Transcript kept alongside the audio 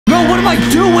I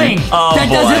doing? Oh,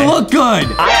 that doesn't look good.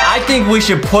 I think we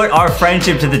should put our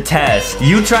friendship to the test.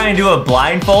 You try and do a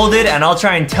blindfolded, and I'll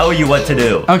try and tell you what to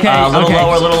do. Okay, a little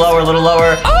lower, a little lower, a little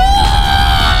lower.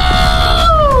 Oh!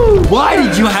 Why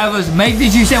did you have us make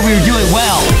this? You said we were doing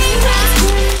well.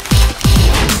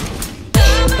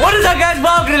 What is up, guys?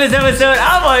 Welcome to this episode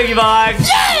of LankyBox.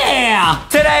 Yeah!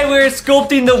 Today we're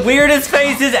sculpting the weirdest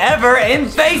faces ever in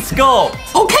Face Sculpt.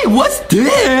 Okay, what's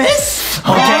this?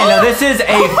 Okay, now this is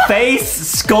a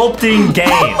face sculpting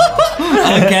game.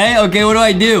 Okay, what do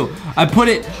I do? I put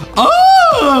it...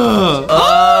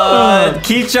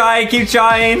 Keep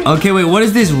trying. Okay, wait, what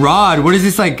is this rod? What is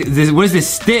this, like, what is this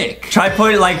stick? Try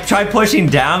pushing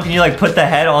down. Can you, like, put the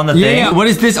head on the thing? Yeah, what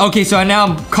is this? Okay, so now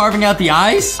I'm carving out the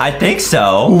eyes? I think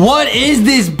so. What is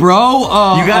this, bro?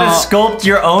 You gotta sculpt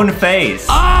your own face.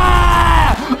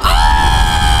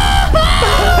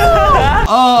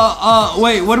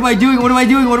 Wait, what am I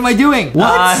doing?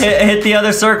 What? Hit the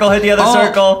other circle,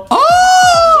 circle.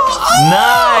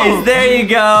 Nice, there you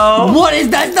go. What is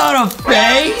that? Not a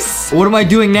face? What am I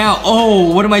doing now?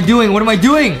 Oh, what am I doing? You're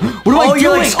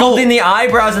like sculpting the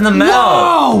eyebrows in the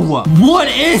mouth. Whoa! What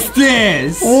is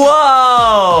this?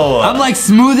 Whoa! I'm like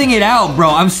smoothing it out, bro.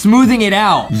 I'm smoothing it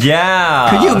out. Yeah.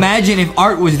 Could you imagine if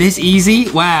art was this easy?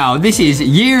 Wow, this is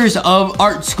years of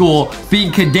art school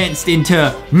being condensed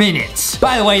into minutes.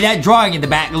 By the way, that drawing in the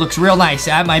back looks real nice.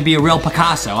 That might be a real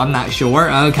Picasso. I'm not sure.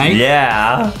 Okay.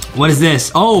 Yeah. What is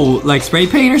this? Oh, like spray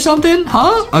paint or something?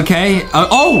 Huh? Okay.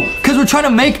 Because we're trying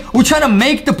to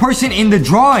make the person in the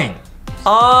drawing.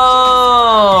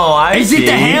 Oh, I see. Is it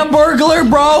the Hamburglar,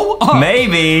 bro?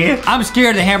 Maybe. I'm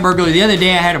scared of the Hamburglar. The other day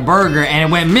I had a burger and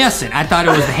it went missing. I thought it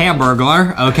was the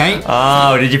Hamburglar, okay?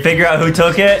 Oh, did you figure out who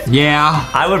took it? Yeah.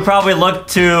 I would probably look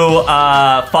to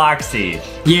Foxy.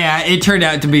 Yeah, it turned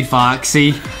out to be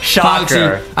Foxy.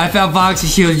 Shocker. Foxy, I found Foxy.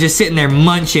 She was just sitting there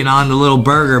munching on the little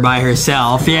burger by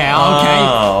herself. Yeah, okay.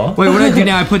 Oh. Wait, what do I do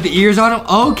now? I put the ears on him?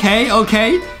 Okay.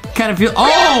 Kind of feel...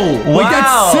 Oh! Wow. Wait,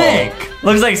 that's sick.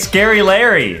 Looks like Scary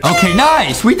Larry. Okay,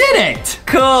 nice. We did it.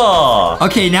 Cool.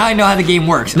 Okay, now I know how the game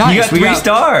works. Nice. You got 3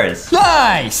 stars.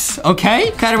 Nice. Okay.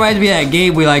 Kind of reminds me of that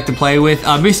game we like to play with,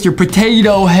 Mr.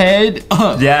 Potato Head.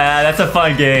 Yeah, that's a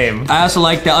fun game. I also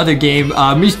like the other game,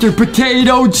 Mr.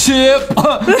 Potato Chip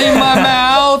in my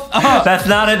mouth. That's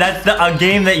not it. That's a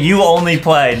game that you only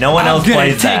play. No one else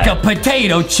plays that. I'm gonna take a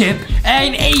potato chip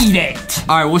and eat it.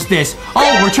 All right, what's this?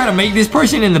 Oh, we're trying to make this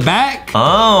person in the back.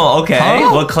 Oh, okay.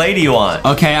 Huh? What clay do you want?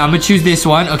 Okay, I'm gonna choose this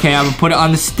one. Okay, I'm gonna put it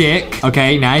on the stick.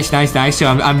 Okay, nice. So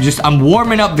I'm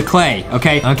warming up the clay.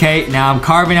 Okay, now I'm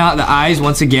carving out the eyes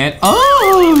once again. Oh!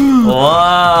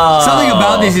 Whoa! Something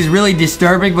about this is really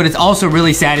disturbing, but it's also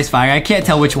really satisfying. I can't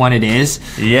tell which one it is.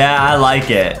 Yeah, I like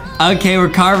it. Okay, we're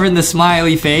carving the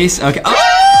smiley face. Okay.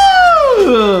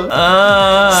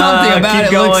 Something about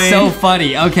it looks so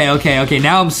funny. Okay.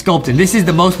 Now I'm sculpting. This is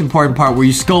the most important part where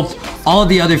you sculpt all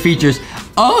the other features.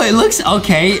 Oh, it looks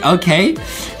okay.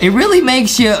 It really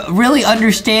makes you really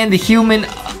understand the human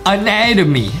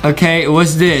anatomy. Okay,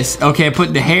 what's this? Okay, I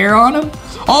put the hair on him.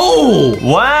 Oh!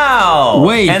 Wow!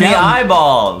 Wait, and the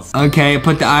eyeballs. Okay, I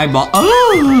put the eyeball.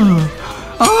 Oh!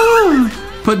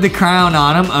 Put the crown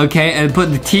on him, okay, and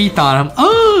put the teeth on him.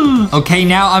 Oh! Okay,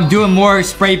 now I'm doing more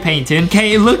spray painting.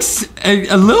 Okay, it looks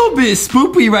a little bit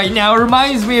spoopy right now. It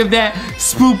reminds me of that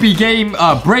spoopy game,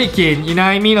 Break-In. You know what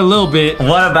I mean? A little bit.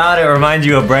 What about it reminds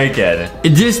you of Break-In?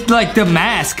 Just like the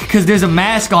mask, because there's a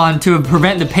mask on to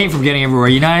prevent the paint from getting everywhere.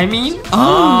 You know what I mean?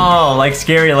 Oh, like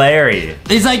Scary Larry.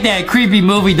 It's like that creepy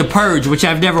movie, The Purge, which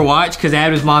I've never watched because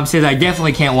Adam's mom says I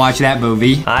definitely can't watch that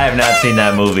movie. I have not seen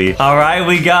that movie. All right,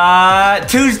 we got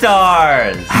 2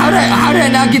 stars. How did I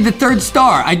not get the 3rd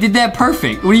star? I did that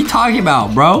perfect. What are you talking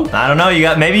about, bro? I don't know.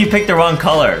 Maybe you picked the wrong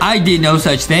color. I did no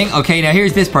such thing. Okay, now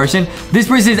here's this person. This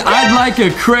person says, I'd like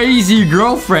a crazy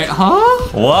girlfriend. Huh?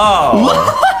 Whoa.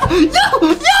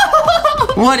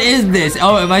 Yo! What is this?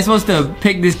 Oh, am I supposed to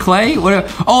pick this clay?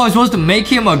 Oh, I'm supposed to make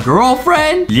him a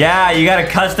girlfriend? Yeah, you gotta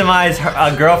customize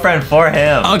a girlfriend for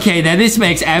him. Okay, now this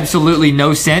makes absolutely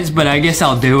no sense, but I guess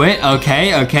I'll do it.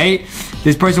 Okay.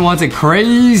 This person wants a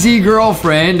crazy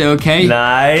girlfriend, okay?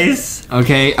 Nice.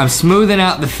 Okay, I'm smoothing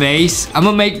out the face. I'm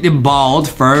gonna make them bald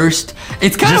first.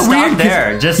 It's kind of weird.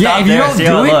 Just stop there, see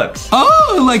how it looks.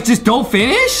 Oh, like just don't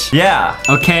finish? Yeah.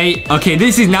 Okay,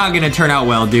 this is not gonna turn out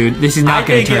well, dude. This is not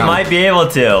gonna turn out. I think it might be able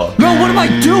to. No, what am I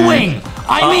doing?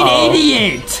 I'm an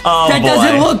idiot. That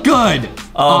doesn't look good.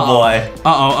 Oh boy.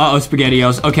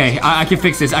 SpaghettiOs. Okay, I can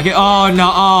fix this. Oh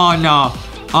no.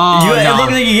 Oh, It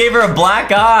looked like you gave her a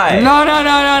black eye. No.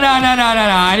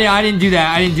 I didn't do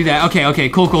that. Okay.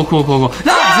 Cool.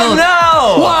 Nice.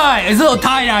 No. What? It's a little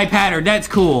tie-dye pattern. That's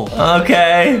cool.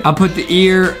 Okay. I'll put the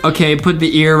ear. Okay, put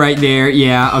the ear right there.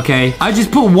 Yeah, okay. I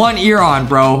just put one ear on,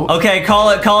 bro. Okay, call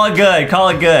it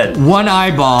good. One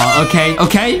eyeball.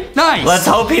 Okay. Nice. Let's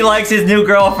hope he likes his new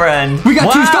girlfriend. We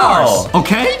got 2 stars.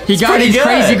 Okay. He got his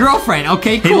crazy girlfriend.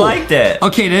 Okay, cool. He liked it.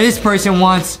 Okay, now this person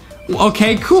wants...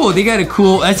 Okay, cool. They got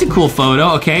that's a cool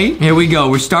photo, okay? Here we go.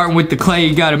 We're starting with the clay.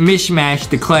 You gotta mishmash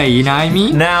the clay, you know what I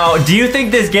mean? Now, do you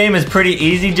think this game is pretty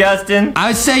easy, Justin?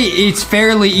 I'd say it's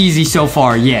fairly easy so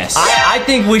far, yes. I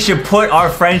think we should put our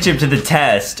friendship to the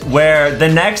test, where the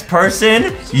next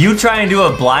person, you try and do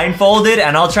a blindfolded,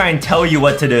 and I'll try and tell you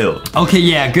what to do. Okay,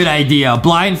 yeah, good idea.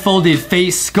 Blindfolded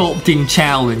face sculpting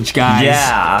challenge, guys.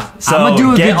 Yeah. So I'm gonna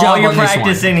do a good job get all your on this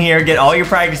practice one. in here. Get all your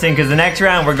practice in, because the next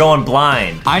round, we're going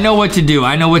blind. I know what to do.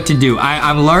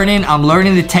 I'm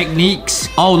learning the techniques.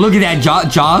 Oh, look at that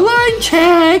jawline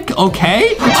check.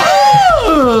 Okay.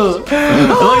 Oh! It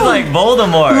looks like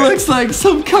Voldemort. It looks like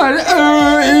some kind of...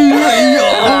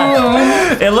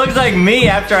 It looks like me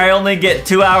after I only get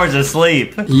 2 hours of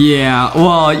sleep. Yeah,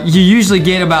 well, you usually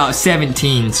get about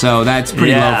 17, so that's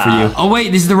pretty low for you. Oh,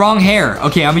 wait, this is the wrong hair.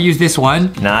 Okay, I'm gonna use this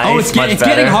one. Nice, Oh, it's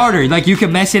getting harder. Like, you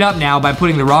can mess it up now by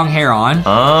putting the wrong hair on.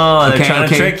 Oh, they're trying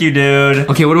to trick you, dude.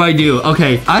 Okay, what do I do?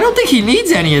 Okay, I don't think he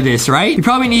needs any of this, right? He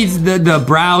probably needs the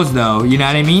brows, though. You know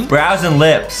what I mean? Brows and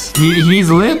lips. He needs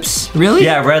lips? Really?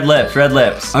 Yeah, red lips.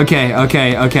 Okay.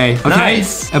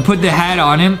 Nice. I put the hat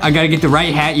on him. I gotta get the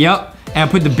right hat. Yep. And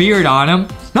I put the beard on him.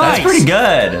 Nice. That's pretty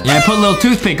good. Yeah, I put a little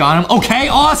toothpick on him. Okay,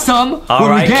 awesome. All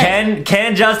right,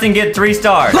 can Justin get 3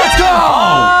 stars? Let's go!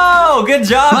 Oh, good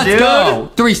job, dude. Let's go.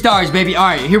 3 stars, baby. All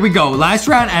right, here we go. Last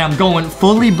round, and I'm going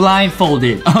fully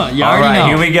blindfolded. You already know.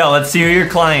 Here we go. Let's see who your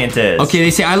client is. Okay,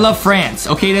 they say, I love France.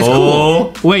 Okay, that's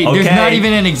cool. Wait, there's not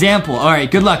even an example. All right,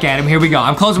 good luck, Adam. Here we go.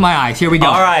 I'm closing my eyes. Here we go.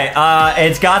 All right,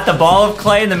 it's got the ball of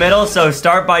clay in the middle, so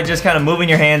start by just kind of moving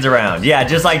your hands around. Yeah,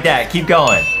 just like that. Keep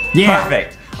going. Yeah.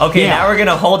 Perfect. Okay, now we're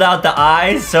gonna hold out the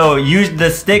eyes, so use the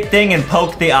stick thing and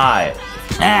poke the eye.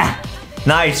 Ah.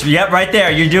 Nice, yep, right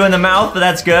there. You're doing the mouth, but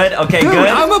that's good. Okay, Dude, good.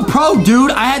 I'm a pro, dude.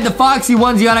 I had the Foxy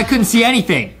onesie on. I couldn't see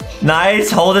anything.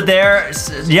 Nice, hold it there.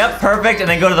 Yep, perfect, and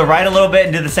then go to the right a little bit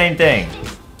and do the same thing.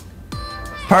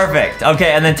 Perfect,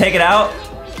 okay, and then take it out.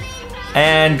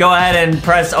 And go ahead and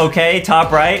press OK,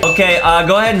 top right. Okay,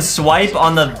 go ahead and swipe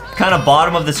on the kind of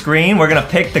bottom of the screen. We're gonna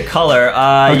pick the color.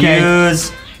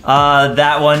 Use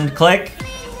that one, click.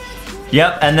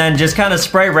 Yep, and then just kind of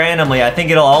spray randomly. I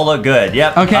think it'll all look good.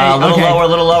 Yep. Okay. A little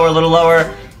lower, a little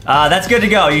lower. That's good to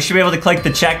go. You should be able to click the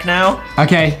check now.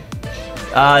 Okay.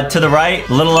 To the right,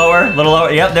 a little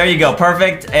lower. Yep, there you go,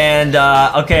 perfect. And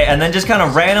okay, and then just kind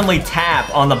of randomly tap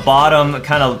on the bottom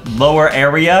kind of lower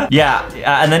area. Yeah,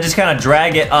 and then just kind of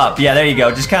drag it up. Yeah, there you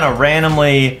go. Just kind of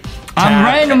randomly tap. I'm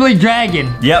randomly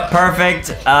dragging. Yep, perfect.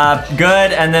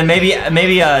 Good. And then maybe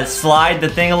slide the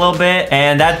thing a little bit,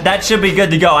 and that should be good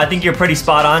to go. I think you're pretty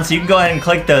spot on. So you can go ahead and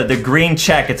click the green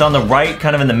check. It's on the right,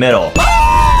 kind of in the middle.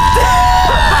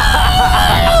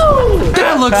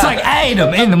 That looks like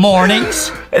Adam in the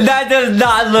mornings. That does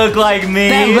not look like me.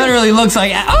 That literally looks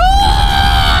like...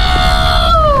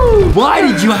 Why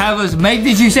did you have us make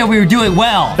this? You said we were doing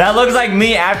well. That looks like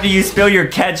me after you spill your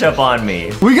ketchup on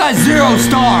me. We got 0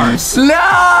 stars.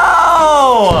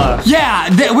 No!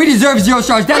 Yeah, we deserve 0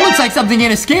 stars. That looks like something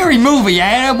in a scary movie,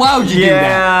 Adam. Why would you do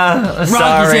that? Yeah, Rocky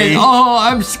sorry. says, oh,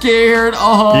 I'm scared.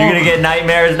 Oh. You're gonna get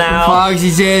nightmares now? Foxy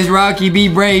says, Rocky, be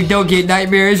brave. Don't get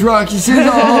nightmares. Rocky says,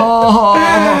 oh.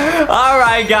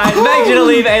 Alright, guys. Make sure to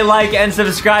leave a like and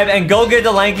subscribe. And go get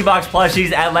the LankyBox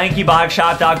plushies at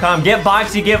LankyBoxShop.com. Get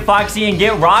Boxy, get Foxy, and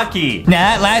get Rocky.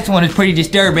 Now, that last one is pretty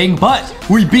disturbing, but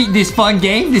we beat this fun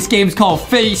game. This game's called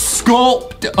Face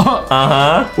Sculpt.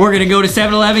 Uh-huh. We're gonna go to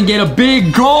 7-Eleven, get a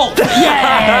big gulp.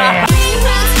 Yeah!